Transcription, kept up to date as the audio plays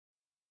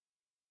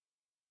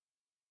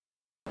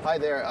Hi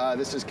there,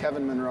 this is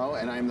Kevin Munroe,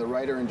 and I'm the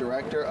writer and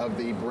director of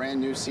the brand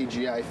new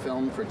CGI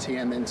film for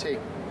TMNT.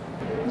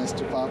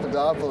 Mr.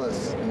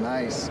 Papadopoulos,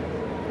 nice.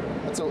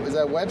 Is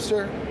that a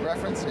Webster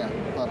reference? Yeah,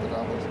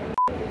 Papadopoulos.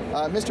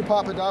 Mr.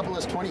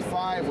 Papadopoulos,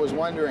 25, was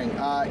wondering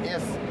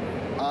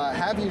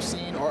have you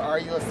seen or are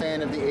you a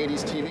fan of the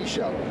 80s TV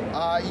show?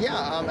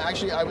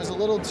 Actually, I was a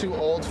little too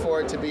old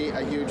for it to be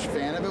a huge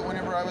fan of it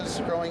whenever I was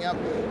growing up,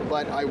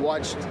 but I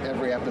watched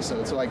every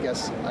episode, so I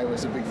guess I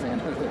was a big fan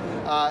of it.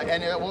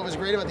 What was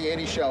great about the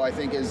 80s show, I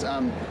think, is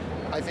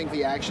I think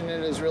the action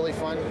in it is really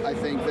fun. I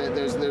think that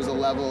there's a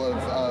level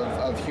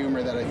of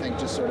humor that I think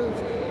just sort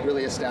of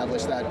really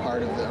established that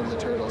part of the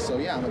Turtles. So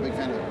yeah, I'm a big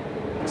fan of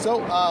it. So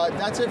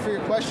that's it for your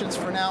questions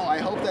for now. I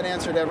hope that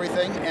answered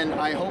everything, and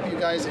I hope you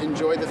guys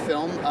enjoy the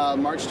film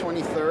March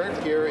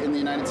 23rd here in the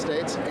United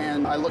States,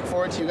 and I look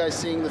forward to you guys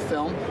seeing the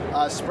film.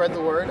 Spread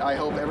the word. I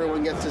hope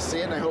everyone gets to see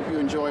it, and I hope you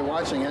enjoy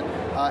watching it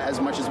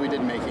as much as we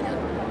did making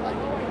it.